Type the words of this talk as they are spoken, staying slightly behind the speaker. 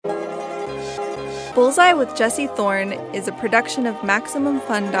Bullseye with Jesse Thorne is a production of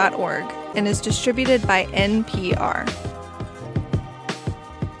MaximumFun.org and is distributed by NPR.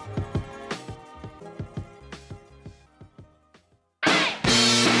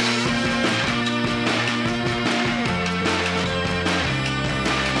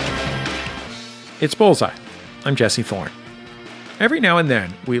 It's Bullseye. I'm Jesse Thorne. Every now and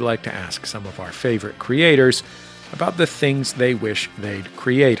then, we like to ask some of our favorite creators about the things they wish they'd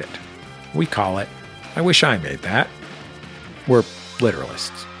created. We call it, I Wish I Made That. We're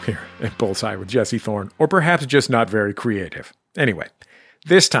literalists here at Bullseye with Jesse Thorne, or perhaps just not very creative. Anyway,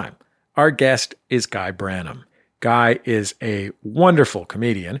 this time, our guest is Guy Branum. Guy is a wonderful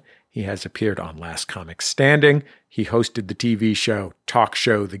comedian. He has appeared on Last Comic Standing. He hosted the TV show Talk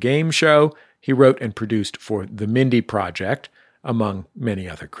Show the Game Show. He wrote and produced for The Mindy Project, among many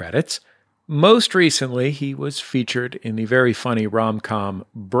other credits. Most recently, he was featured in the very funny rom-com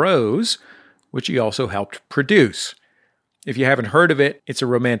Bros, which he also helped produce. If you haven't heard of it, it's a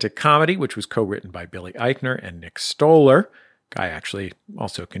romantic comedy, which was co-written by Billy Eichner and Nick Stoller. Guy actually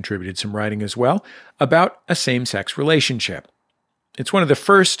also contributed some writing as well, about a same-sex relationship. It's one of the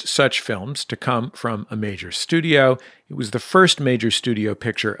first such films to come from a major studio. It was the first major studio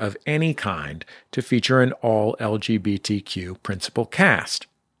picture of any kind to feature an all-LGBTQ principal cast.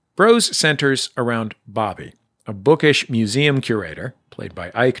 Bros centers around Bobby, a bookish museum curator, played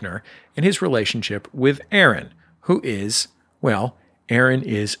by Eichner, and his relationship with Aaron, who is, well, Aaron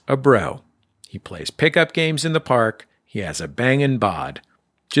is a bro. He plays pickup games in the park, he has a bangin' bod.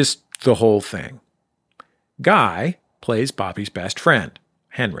 Just the whole thing. Guy plays Bobby's best friend,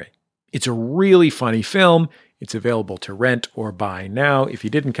 Henry. It's a really funny film. It's available to rent or buy now. If you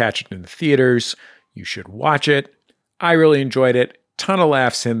didn't catch it in the theaters, you should watch it. I really enjoyed it. Ton of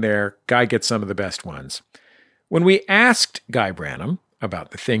laughs in there. Guy gets some of the best ones. When we asked Guy Branum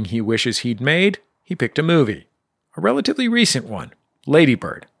about the thing he wishes he'd made, he picked a movie. A relatively recent one, Lady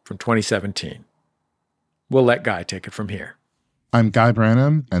Bird, from 2017. We'll let Guy take it from here. I'm Guy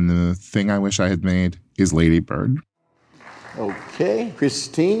Branum, and the thing I wish I had made is Lady Bird. Okay,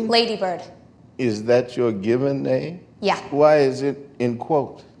 Christine? Lady Bird. Is that your given name? Yeah. Why is it in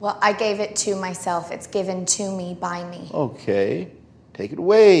quote? Well, I gave it to myself. It's given to me by me. Okay. Take it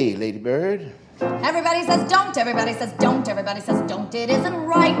away, Lady Bird. Everybody says don't, everybody says don't, everybody says don't, it isn't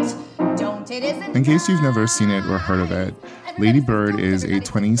right. Don't, it isn't. In case you've never seen it or heard of it, Lady Bird is a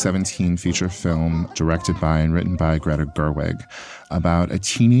 2017 feature film directed by and written by Greta Gerwig about a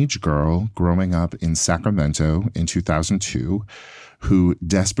teenage girl growing up in Sacramento in 2002 who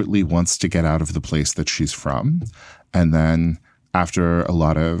desperately wants to get out of the place that she's from. And then after a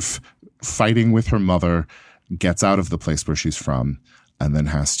lot of fighting with her mother, gets out of the place where she's from and then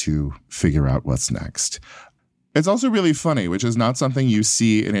has to figure out what's next. It's also really funny, which is not something you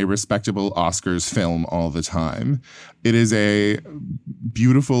see in a respectable Oscars film all the time. It is a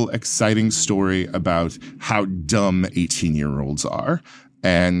beautiful, exciting story about how dumb 18-year-olds are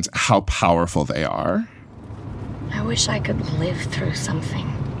and how powerful they are. I wish I could live through something.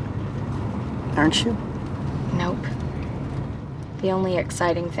 Aren't you? Nope. The only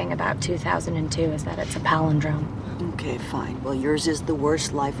exciting thing about 2002 is that it's a palindrome. Okay, fine. Well, yours is the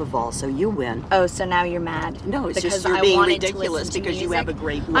worst life of all, so you win. Oh, so now you're mad? No, it's because just you're I being wanted ridiculous to because you music. have a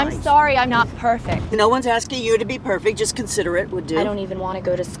great life. I'm sorry, I'm not perfect. No one's asking you to be perfect. Just consider it would do. I don't even want to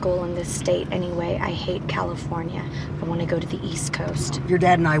go to school in this state anyway. I hate California. I want to go to the East Coast. Your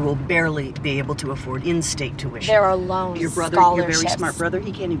dad and I will barely be able to afford in-state tuition. There are loans, Your brother, scholarships. your very smart brother,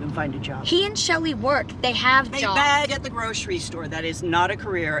 he can't even find a job. He and Shelley work. They have They jobs. bag at the grocery store. That is not a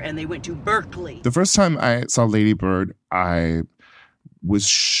career, and they went to Berkeley. The first time I saw Lady Bird, I was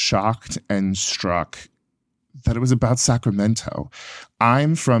shocked and struck that it was about Sacramento.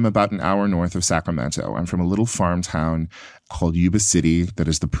 I'm from about an hour north of Sacramento. I'm from a little farm town called Yuba City that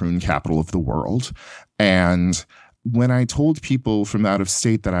is the prune capital of the world. And when I told people from out of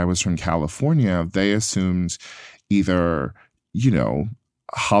state that I was from California, they assumed either,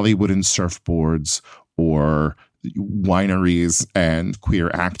 Hollywood and surfboards or wineries and queer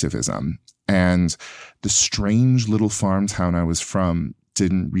activism. And the strange little farm town I was from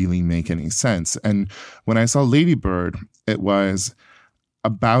didn't really make any sense. And when I saw Lady Bird, it was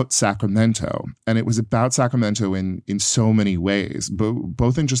about Sacramento. And it was about Sacramento in so many ways,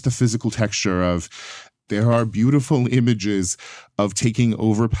 both in just the physical texture of there are beautiful images of taking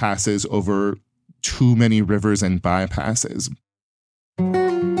overpasses over too many rivers and bypasses.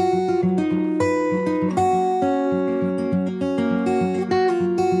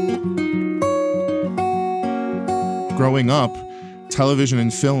 Growing up, television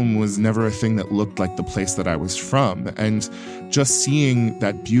and film was never a thing that looked like the place that I was from. And just seeing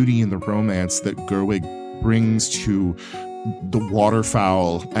that beauty and the romance that Gerwig brings to the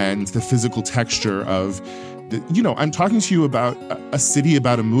waterfowl and the physical texture of, I'm talking to you about a city,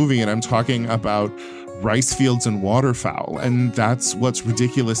 about a movie, and I'm talking about rice fields and waterfowl. And that's what's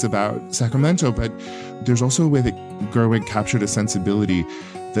ridiculous about Sacramento. But there's also a way that Gerwig captured a sensibility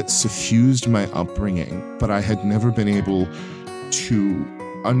that suffused my upbringing, but I had never been able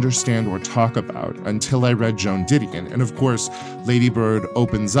to understand or talk about until I read Joan Didion. And of course, Lady Bird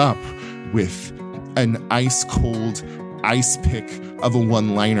opens up with an ice-cold ice pick of a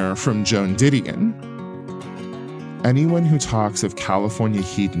one-liner from Joan Didion. Anyone who talks of California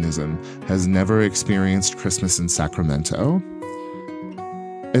hedonism has never experienced Christmas in Sacramento.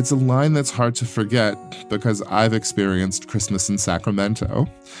 It's a line that's hard to forget because I've experienced Christmas in Sacramento.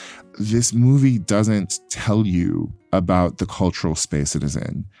 This movie doesn't tell you about the cultural space it is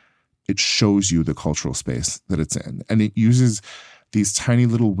in. It shows you the cultural space that it's in. And it uses these tiny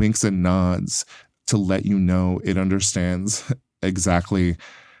little winks and nods to let you know it understands exactly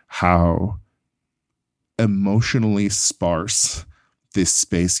how emotionally sparse this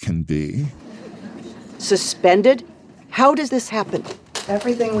space can be. Suspended? How does this happen?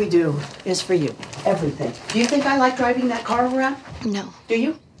 Everything we do is for you. Everything. Do you think I like driving that car around? No. Do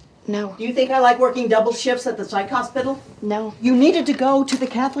you? No. Do you think I like working double shifts at the psych hospital? No. You needed to go to the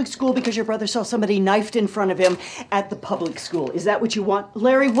Catholic school because your brother saw somebody knifed in front of him at the public school. Is that what you want?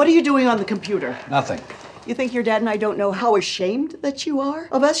 Larry, what are you doing on the computer? Nothing. You think your dad and I don't know how ashamed that you are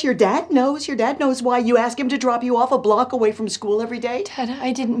of us? Your dad knows. Your dad knows why you ask him to drop you off a block away from school every day. Dad,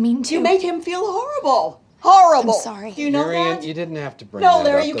 I didn't mean to. You made him feel horrible. Horrible. I'm sorry. Do you know Marianne, that? you didn't have to bring No, that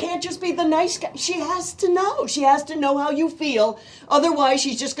Larry, up. you can't just be the nice guy. She has to know. She has to know how you feel. Otherwise,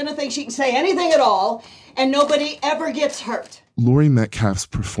 she's just going to think she can say anything at all, and nobody ever gets hurt. Laurie Metcalf's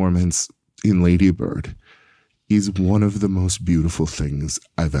performance in Lady Bird is one of the most beautiful things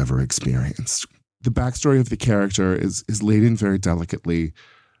I've ever experienced. The backstory of the character is laid in very delicately.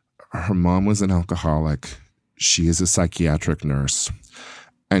 Her mom was an alcoholic. She is a psychiatric nurse.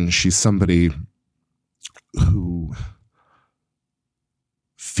 And she's somebody who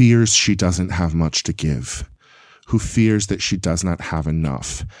fears she doesn't have much to give, who fears that she does not have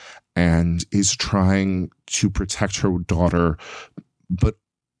enough, and is trying to protect her daughter, but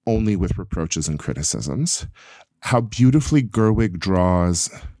only with reproaches and criticisms. How beautifully Gerwig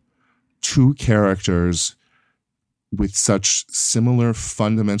draws two characters with such similar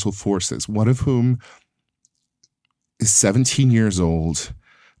fundamental forces, one of whom is 17 years old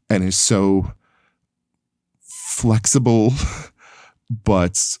and is so flexible,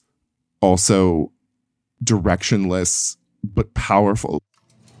 but also directionless, but powerful.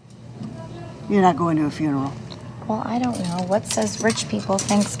 You're not going to a funeral. Well, I don't know. What says rich people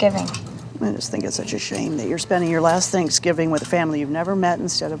Thanksgiving? I just think it's such a shame that you're spending your last Thanksgiving with a family you've never met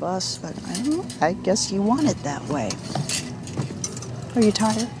instead of us, but I don't know. I guess you want it that way. Are you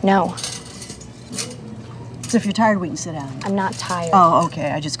tired? No, So if you're tired, we can sit down. I'm not tired. Oh,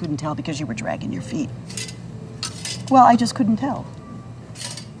 okay. I just couldn't tell because you were dragging your feet. Well, I just couldn't tell.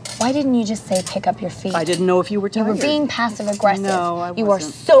 Why didn't you just say pick up your feet? I didn't know if you were tired. You were being passive-aggressive. No, I wasn't. You are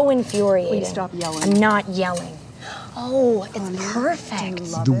so infuriating. Please stop yelling. I'm not yelling. Oh, it's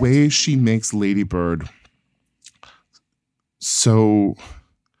perfect. The way she makes Lady Bird so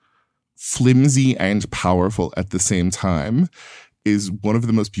flimsy and powerful at the same time is one of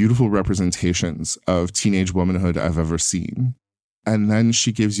the most beautiful representations of teenage womanhood I've ever seen. And then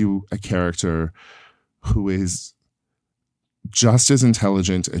she gives you a character who is just as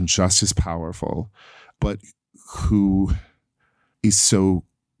intelligent and just as powerful, but who is so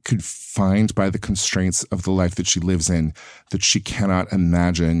confined by the constraints of the life that she lives in that she cannot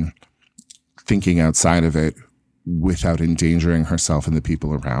imagine thinking outside of it without endangering herself and the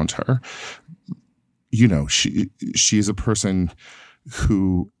people around her. You know, she is a person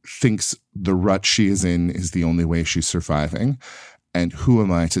who thinks the rut she is in is the only way she's surviving. And who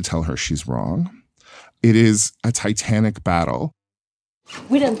am I to tell her she's wrong? It is a titanic battle.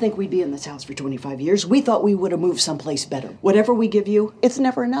 We didn't think we'd be in this house for 25 years. We thought we would have moved someplace better. Whatever we give you, it's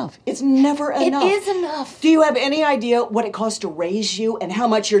never enough. It's never enough. It is enough. Do you have any idea what it costs to raise you and how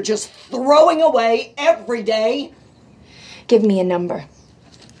much you're just throwing away every day? Give me a number.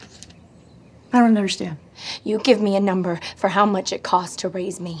 I don't understand. You give me a number for how much it costs to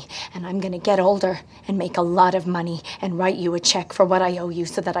raise me, and I'm gonna get older and make a lot of money and write you a check for what I owe you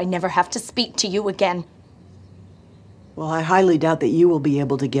so that I never have to speak to you again. Well, I highly doubt that you will be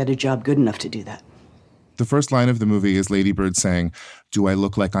able to get a job good enough to do that. The first line of the movie is Lady Bird saying, "Do I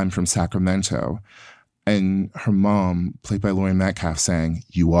look like I'm from Sacramento?" and her mom, played by Laurie Metcalf, saying,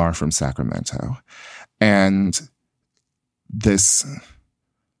 "You are from Sacramento." And this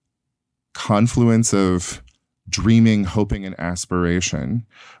confluence of dreaming, hoping, and aspiration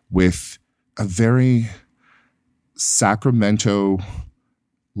with a very Sacramento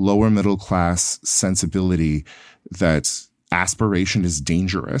lower middle class sensibility that aspiration is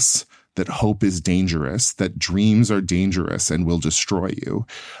dangerous, that hope is dangerous, that dreams are dangerous and will destroy you,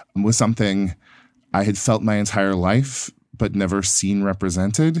 was something I had felt my entire life but never seen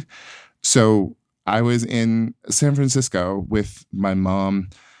represented. So I was in San Francisco with my mom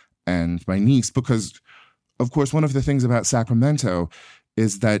and my niece because, of course, one of the things about Sacramento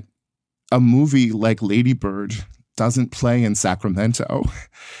is that a movie like Lady Bird doesn't play in Sacramento.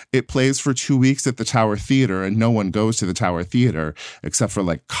 It plays for 2 weeks at the Tower Theater, and no one goes to the Tower Theater except for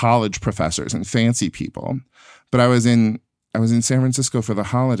like college professors and fancy people. But I was in San Francisco for the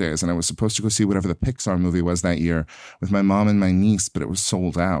holidays, and I was supposed to go see whatever the Pixar movie was that year with my mom and my niece, but it was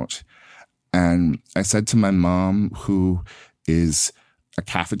sold out. And I said to my mom, who is a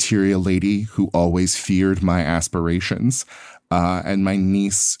cafeteria lady who always feared my aspirations, and my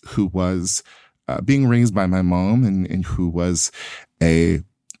niece, who was being raised by my mom and who was a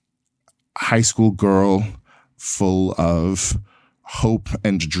high school girl full of hope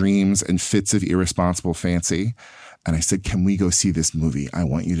and dreams and fits of irresponsible fancy. And I said, "Can we go see this movie? I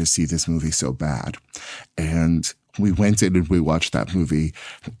want you to see this movie so bad." And we went in and we watched that movie,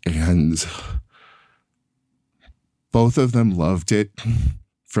 and both of them loved it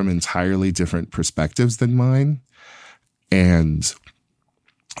from entirely different perspectives than mine. And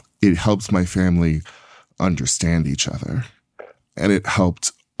it helped my family understand each other. And it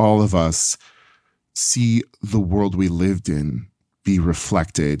helped all of us see the world we lived in be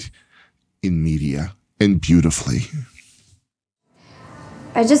reflected in media, and beautifully.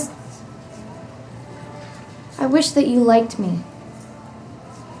 I wish that you liked me.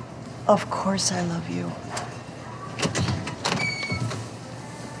 Of course I love you.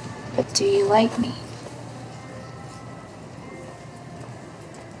 But do you like me?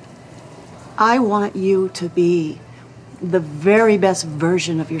 I want you to be the very best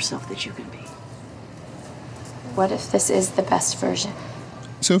version of yourself that you can be. What if this is the best version?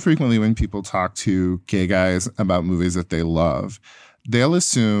 So frequently when people talk to gay guys about movies that they love, they'll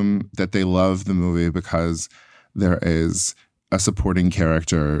assume that they love the movie because there is a supporting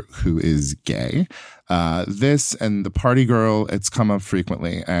character who is gay. This and The Party Girl, it's come up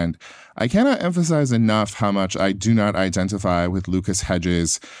frequently. And I cannot emphasize enough how much I do not identify with Lucas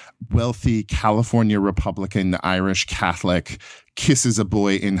Hedges' wealthy California Republican Irish Catholic kisses a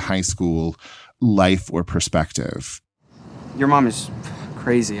boy in high school life or perspective. Your mom is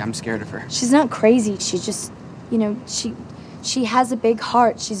crazy. I'm scared of her. She's not crazy. She just, she has a big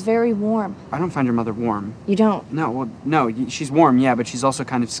heart. She's very warm. I don't find your mother warm. You don't? No, she's warm, yeah, but she's also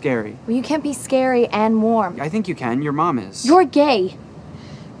kind of scary. Well, you can't be scary and warm. I think you can. Your mom is. You're gay.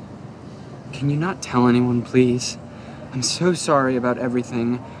 Can you not tell anyone, please? I'm so sorry about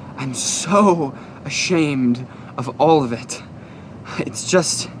everything. I'm so ashamed of all of it.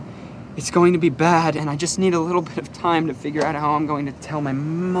 It's going to be bad, and I just need a little bit of time to figure out how I'm going to tell my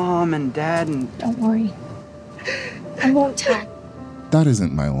mom and dad and... Don't worry. I won't tell. That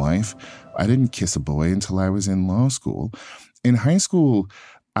isn't my life. I didn't kiss a boy until I was in law school. In high school,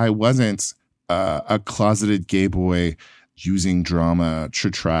 I wasn't a closeted gay boy using drama to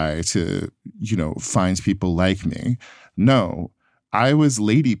try to, find people like me. No, I was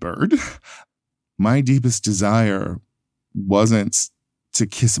Lady Bird. My deepest desire wasn't to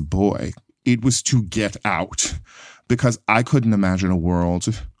kiss a boy. It was to get out, because I couldn't imagine a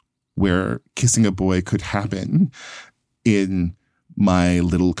world where kissing a boy could happen in my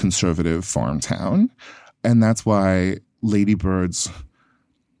little conservative farm town. And that's why Lady Bird's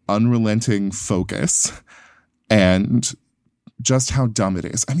unrelenting focus and just how dumb it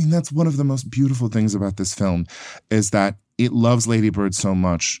is. I mean, that's one of the most beautiful things about this film, is that it loves Lady Bird so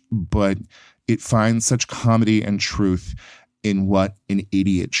much, but it finds such comedy and truth in what an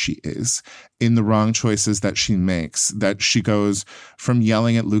idiot she is, in the wrong choices that she makes, that she goes from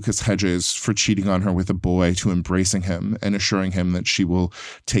yelling at Lucas Hedges for cheating on her with a boy to embracing him and assuring him that she will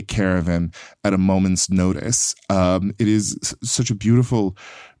take care of him at a moment's notice. It is such a beautiful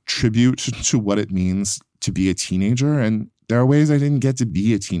tribute to what it means to be a teenager. And there are ways I didn't get to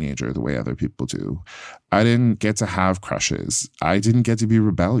be a teenager the way other people do. I didn't get to have crushes. I didn't get to be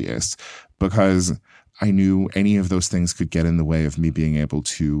rebellious because I knew any of those things could get in the way of me being able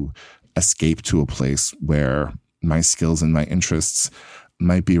to escape to a place where my skills and my interests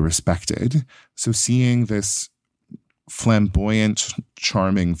might be respected. So seeing this flamboyant,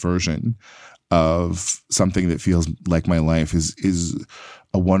 charming version of something that feels like my life is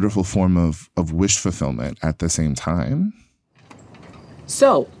a wonderful form of wish fulfillment at the same time.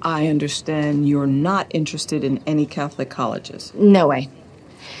 So, I understand you're not interested in any Catholic colleges. No way.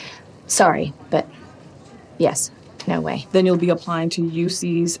 Sorry, but yes, no way. Then you'll be applying to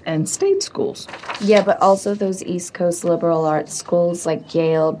UCs and state schools. Yeah, but also those East Coast liberal arts schools like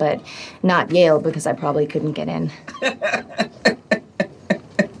Yale, but not Yale because I probably couldn't get in.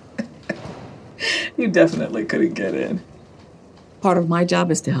 You definitely couldn't get in. Part of my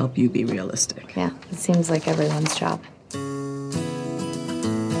job is to help you be realistic. Yeah, it seems like everyone's job.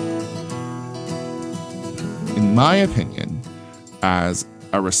 In my opinion, as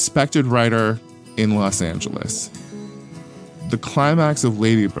a respected writer in Los Angeles, the climax of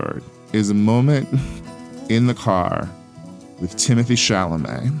Lady Bird is a moment in the car with Timothée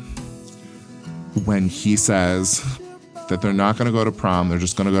Chalamet when he says that they're not going to go to prom, they're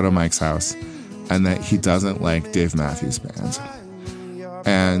just going to go to Mike's house, and that he doesn't like Dave Matthews Band.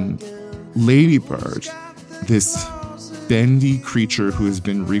 And Lady Bird, this bendy creature who has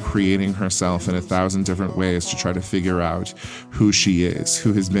been recreating herself in 1,000 different ways to try to figure out who she is,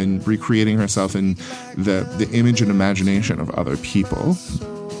 who has been recreating herself in the image and imagination of other people,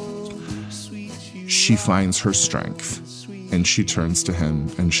 she finds her strength and she turns to him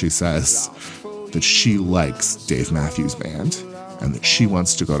and she says that she likes Dave Matthews Band and that she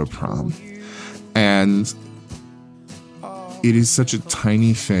wants to go to prom. And it is such a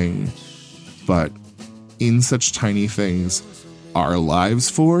tiny thing, but in such tiny things, are lives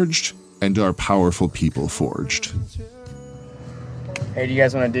forged and are powerful people forged. Hey, do you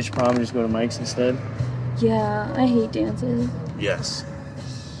guys want to ditch prom and just go to Mike's instead? Yeah, I hate dances. Yes.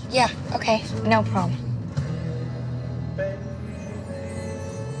 Yeah, okay, no problem.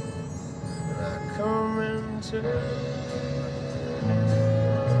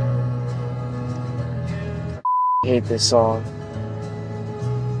 I hate this song.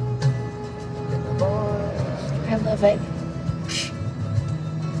 I love it.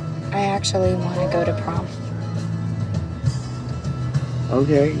 I actually want to go to prom.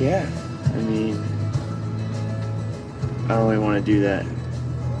 Okay, yeah. I mean, I don't really want to do that.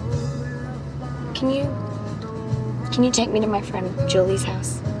 Can you take me to my friend Julie's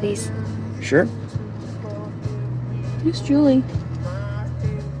house, please? Sure. Who's Julie?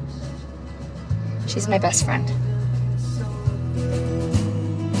 She's my best friend.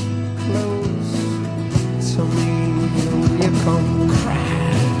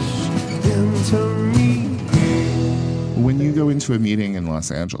 When you go into a meeting in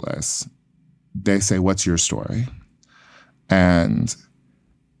Los Angeles, they say, "What's your story?" And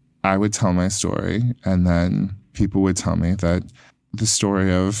I would tell my story, and then people would tell me that the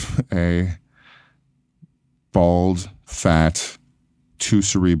story of a bald, fat, too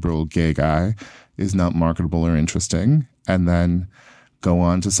cerebral gay guy is not marketable or interesting, and then go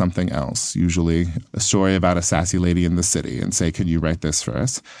on to something else, usually a story about a sassy lady in the city, and say, "Can you write this for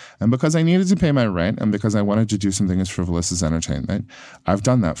us?" And because I needed to pay my rent and because I wanted to do something as frivolous as entertainment, I've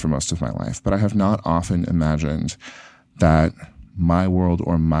done that for most of my life. But I have not often imagined that my world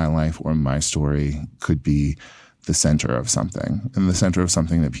or my life or my story could be the center of something, and the center of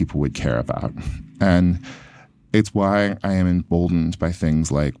something that people would care about. And it's why I am emboldened by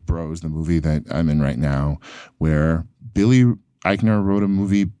things like Bros, the movie that I'm in right now, where Billy Eichner wrote a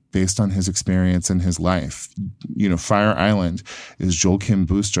movie based on his experience and his life. You know, Fire Island is Joel Kim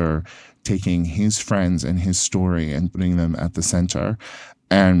Booster taking his friends and his story and putting them at the center.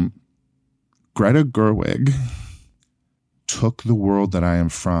 And Greta Gerwig took the world that I am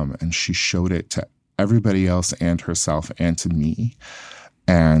from and she showed it to everybody else and herself and to me.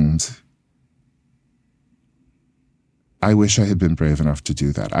 And I wish I had been brave enough to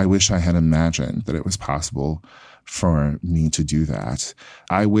do that. I wish I had imagined that it was possible for me to do that.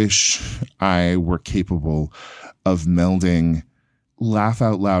 I wish I were capable of melding laugh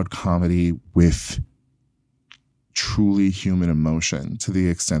out loud comedy with truly human emotion to the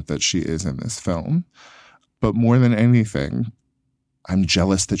extent that she is in this film. But more than anything, I'm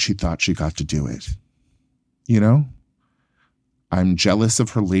jealous that she thought she got to do it. You know? I'm jealous of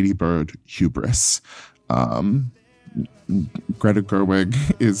her Lady Bird hubris. Greta Gerwig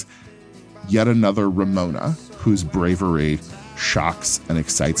is yet another Ramona whose bravery shocks and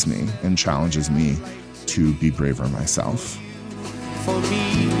excites me and challenges me to be braver myself. For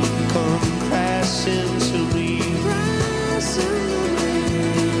me, come crash into me.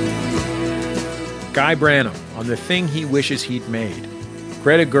 Guy Branum on the thing he wishes he'd made,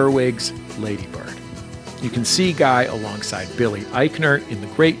 Greta Gerwig's Lady Bird. You can see Guy alongside Billy Eichner in the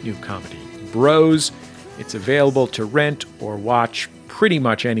great new comedy Bros. It's available to rent or watch pretty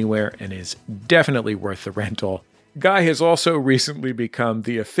much anywhere and is definitely worth the rental. Guy has also recently become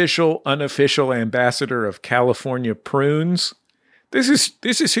the official, unofficial ambassador of California Prunes. This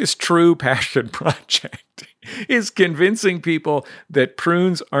is his true passion project, is convincing people that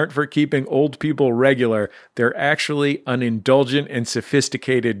prunes aren't for keeping old people regular. They're actually an indulgent and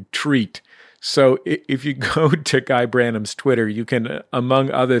sophisticated treat. So if you go to Guy Branum's Twitter, you can, among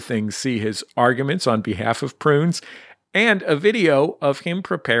other things, see his arguments on behalf of prunes and a video of him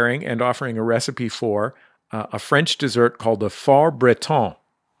preparing and offering a recipe for a French dessert called the Fort Breton.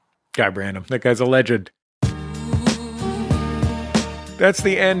 Guy Branum, that guy's a legend. That's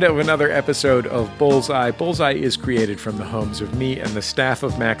the end of another episode of Bullseye. Bullseye is created from the homes of me and the staff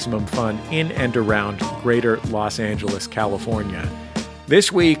of Maximum Fun in and around greater Los Angeles, California.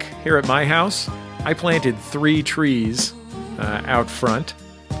 This week, here at my house, I planted 3 trees out front.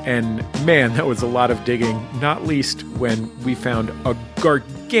 And man, that was a lot of digging, not least when we found a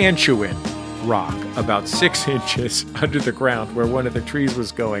gargantuan rock about 6 inches under the ground where one of the trees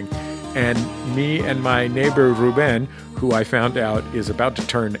was going. And me and my neighbor Ruben, who I found out is about to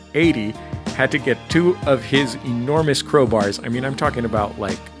turn 80, had to get 2 of his enormous crowbars. I mean, I'm talking about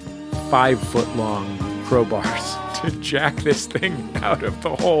like 5-foot-long crowbars to jack this thing out of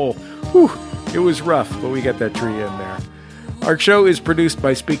the hole. Whew, it was rough, but we got that tree in there. Our show is produced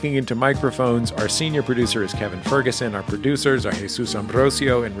by Speaking Into Microphones. Our senior producer is Kevin Ferguson. Our producers are Jesus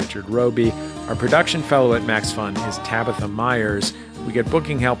Ambrosio and Richard Roby. Our production fellow at Max Fun is Tabitha Myers. We get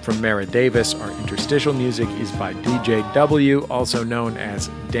booking help from Mara Davis. Our interstitial music is by DJ W, also known as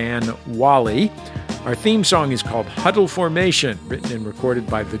Dan Wally. Our theme song is called Huddle Formation, written and recorded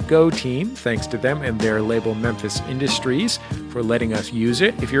by the Go Team. Thanks to them and their label Memphis Industries for letting us use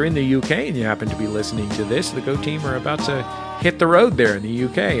it. If you're in the UK and you happen to be listening to this, the Go Team are about to hit the road there in the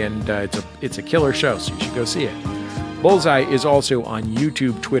UK, and it's a killer show, so you should go see it. Bullseye is also on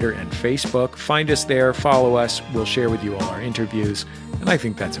YouTube, Twitter, and Facebook. Find us there, follow us, we'll share with you all our interviews, and I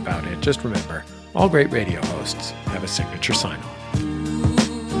think that's about it. Just remember, all great radio hosts have a signature sign-off.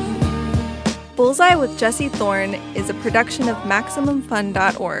 Bullseye with Jesse Thorne is a production of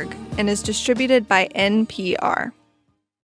MaximumFun.org and is distributed by NPR.